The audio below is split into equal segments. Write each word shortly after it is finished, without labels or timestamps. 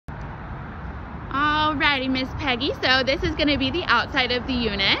Alrighty, Miss Peggy. So this is gonna be the outside of the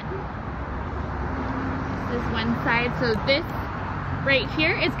unit. This is one side. So this right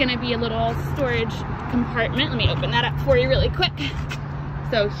here is gonna be a little storage compartment. Let me open that up for you really quick.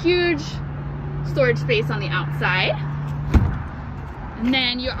 So huge storage space on the outside. And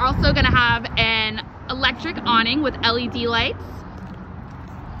then you're also gonna have an electric awning with LED lights.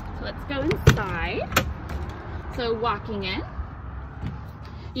 So let's go inside. So walking in,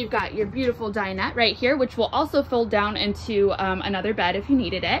 you've got your beautiful dinette right here, which will also fold down into another bed if you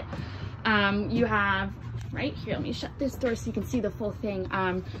needed it. You have right here, let me shut this door so you can see the full thing.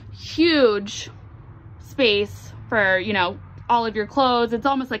 Huge space for, you know, all of your clothes. It's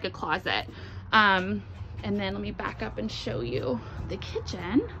almost like a closet. And then let me back up and show you the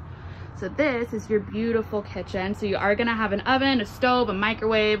kitchen. So this is your beautiful kitchen. So you are gonna have an oven, a stove, a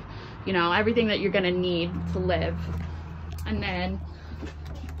microwave, you know, everything that you're gonna need to live. And then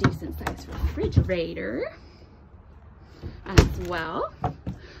decent sized refrigerator as well.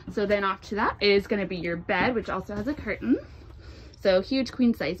 So then off to that is gonna be your bed, which also has a curtain. So huge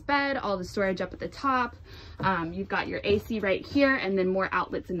queen size bed, all the storage up at the top. You've got your AC right here and then more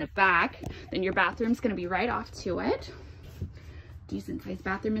outlets in the back. Then your bathroom's gonna be right off to it. Decent sized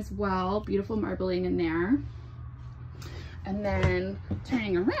bathroom as well, beautiful marbling in there. And then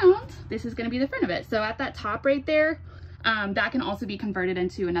turning around, this is gonna be the front of it. So at that top right there, that can also be converted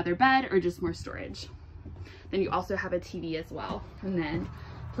into another bed or just more storage. Then you also have a TV as well. And then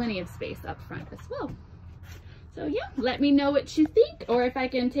plenty of space up front as well. So yeah, let me know what you think or if I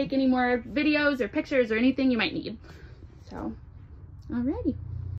can take any more videos or pictures or anything you might need. So, alrighty.